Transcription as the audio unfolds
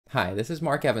Hi, this is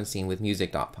Mark Evanstein with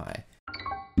Music.py,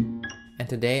 and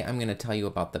today I'm going to tell you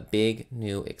about the big,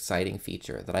 new, exciting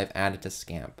feature that I've added to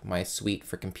SCAMP, my suite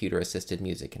for computer-assisted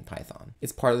music in Python.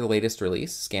 It's part of the latest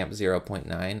release, SCAMP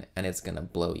 0.9, and it's going to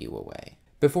blow you away.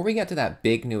 Before we get to that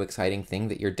big, new, exciting thing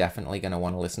that you're definitely going to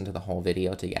want to listen to the whole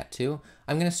video to get to,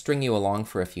 I'm going to string you along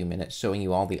for a few minutes showing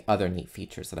you all the other neat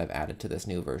features that I've added to this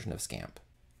new version of SCAMP.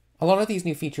 A lot of these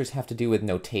new features have to do with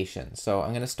notation, so I'm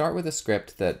going to start with a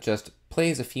script that just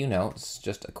plays a few notes,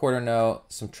 just a quarter note,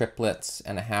 some triplets,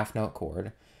 and a half note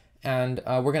chord, and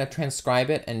we're going to transcribe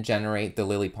it and generate the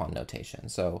lilypond notation.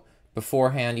 So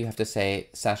beforehand you have to say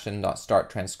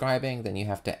session.start transcribing, then you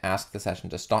have to ask the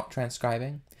session to stop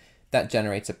transcribing. That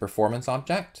generates a performance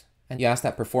object, and you ask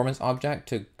that performance object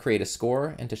to create a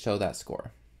score and to show that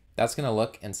score. That's going to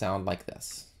look and sound like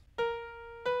this.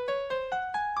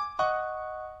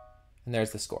 And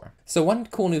there's the score. So one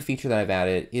cool new feature that I've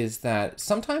added is that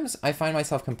sometimes I find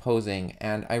myself composing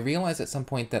and I realize at some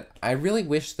point that I really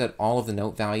wish that all of the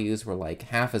note values were like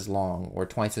half as long or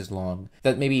twice as long.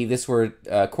 That maybe this were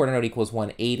quarter note equals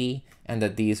 180 and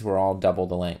that these were all double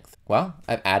the length. Well,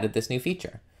 I've added this new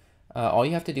feature. All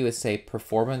you have to do is say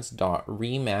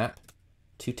performance.remap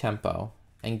to tempo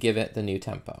and give it the new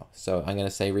tempo. So I'm going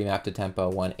to say remap to tempo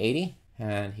 180,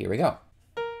 and here we go.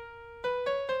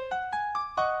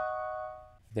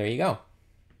 There you go.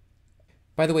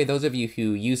 By the way, those of you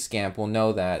who use SCAMP will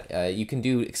know that you can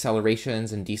do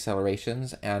accelerations and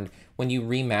decelerations, and when you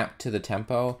remap to the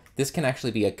tempo, this can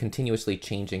actually be a continuously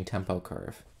changing tempo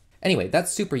curve. Anyway,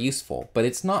 that's super useful, but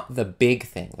it's not the big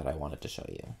thing that I wanted to show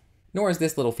you. Nor is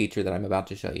this little feature that I'm about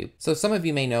to show you. So some of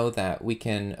you may know that we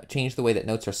can change the way that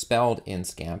notes are spelled in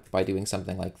SCAMP by doing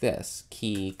something like this,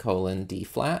 key colon D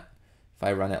flat. If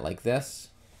I run it like this,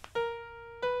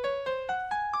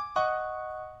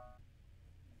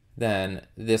 then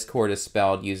this chord is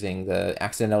spelled using the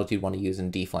accidentals you'd want to use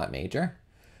in D flat major.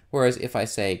 Whereas if I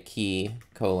say key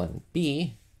colon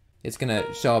B, it's going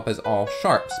to show up as all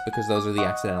sharps because those are the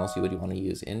accidentals you would want to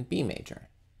use in B major.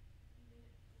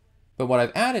 But what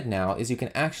I've added now is you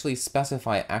can actually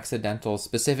specify accidentals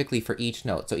specifically for each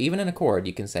note. So even in a chord,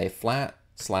 you can say flat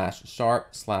slash sharp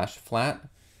slash flat,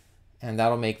 and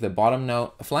that'll make the bottom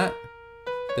note a flat,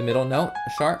 the middle note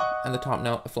a sharp, and the top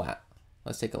note a flat.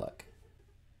 Let's take a look.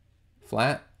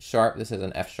 Flat, sharp, this is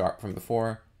an F sharp from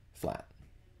before, flat.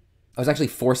 I was actually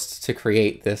forced to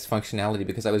create this functionality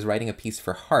because I was writing a piece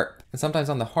for harp. And sometimes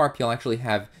on the harp, you'll actually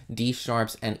have D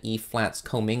sharps and E flats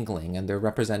commingling, and they're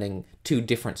representing two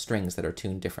different strings that are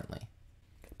tuned differently.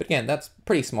 But again, that's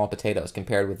pretty small potatoes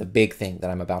compared with the big thing that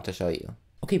I'm about to show you.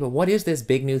 Okay, but what is this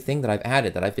big new thing that I've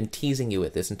added that I've been teasing you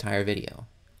with this entire video?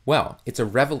 Well, it's a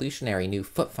revolutionary new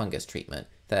foot fungus treatment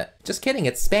that, just kidding,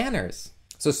 it's spanners.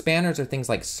 So spanners are things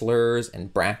like slurs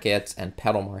and brackets and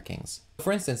pedal markings.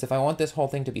 For instance, if I want this whole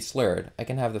thing to be slurred, I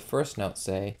can have the first note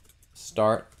say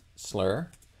start slur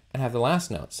and have the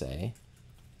last note say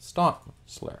stop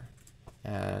slur.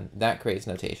 And that creates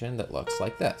notation that looks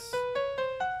like this.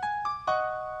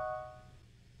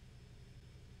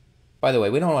 By the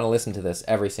way, we don't want to listen to this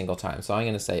every single time, so I'm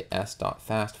going to say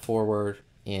s.fast forward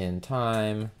in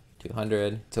time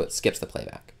 200, so it skips the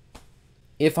playback.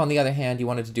 If, on the other hand, you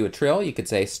wanted to do a trill, you could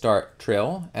say start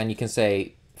trill, and you can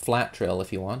say flat trill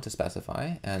if you want to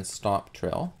specify, and stop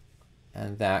trill,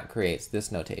 and that creates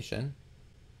this notation.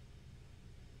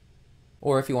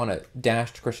 Or if you want a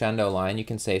dashed crescendo line, you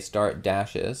can say start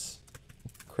dashes,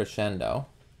 crescendo,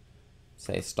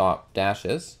 say stop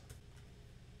dashes.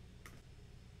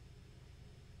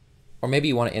 Or maybe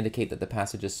you want to indicate that the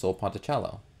passage is sol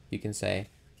ponticello. You can say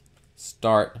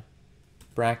start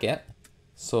bracket,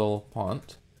 sol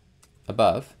pont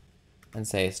above, and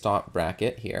say stop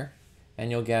bracket here, and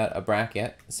you'll get a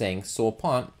bracket saying sol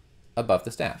pont above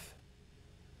the staff.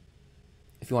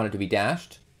 If you want it to be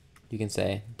dashed, you can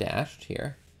say dashed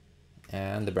here,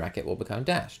 and the bracket will become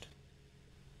dashed.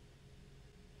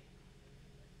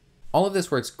 All of this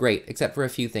works great, except for a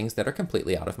few things that are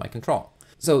completely out of my control.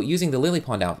 So using the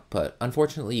lilypond output,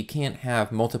 unfortunately you can't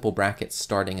have multiple brackets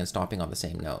starting and stopping on the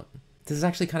same note. This is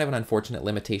actually kind of an unfortunate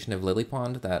limitation of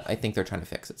lilypond that I think they're trying to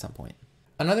fix at some point.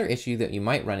 Another issue that you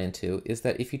might run into is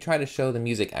that if you try to show the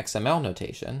music XML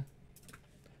notation,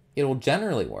 it'll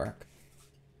generally work,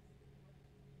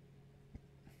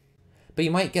 but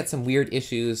you might get some weird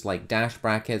issues like dash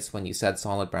brackets when you set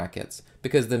solid brackets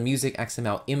because the music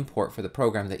XML import for the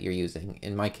program that you're using,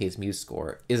 in my case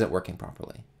MuseScore, isn't working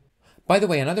properly. By the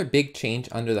way, another big change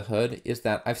under the hood is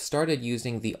that I've started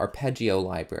using the Arpeggio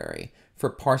library for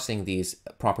parsing these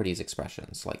properties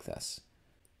expressions like this.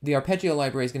 The Arpeggio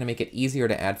library is going to make it easier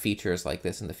to add features like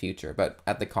this in the future, but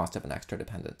at the cost of an extra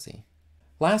dependency.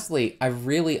 Lastly, I've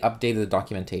really updated the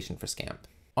documentation for SCAMP.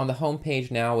 On the home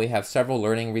page now, we have several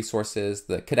learning resources,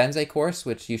 the Cadenze course,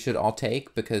 which you should all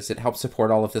take because it helps support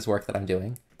all of this work that I'm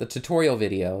doing, the tutorial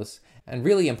videos, and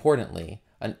really importantly,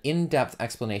 an in-depth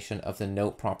explanation of the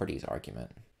note properties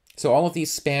argument. So all of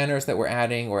these spanners that we're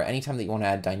adding, or anytime that you want to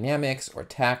add dynamics or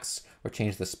text, or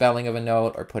change the spelling of a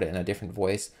note, or put it in a different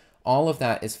voice, all of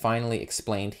that is finally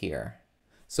explained here.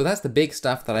 So that's the big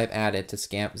stuff that I've added to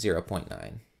SCAMP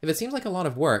 0.9. If it seems like a lot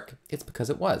of work, it's because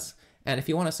it was. And if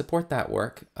you want to support that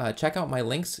work, check out my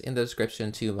links in the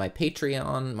description to my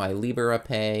Patreon, my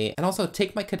LiberaPay, and also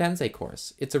take my Cadenze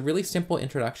course. It's a really simple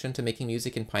introduction to making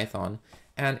music in Python,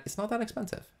 and it's not that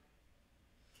expensive.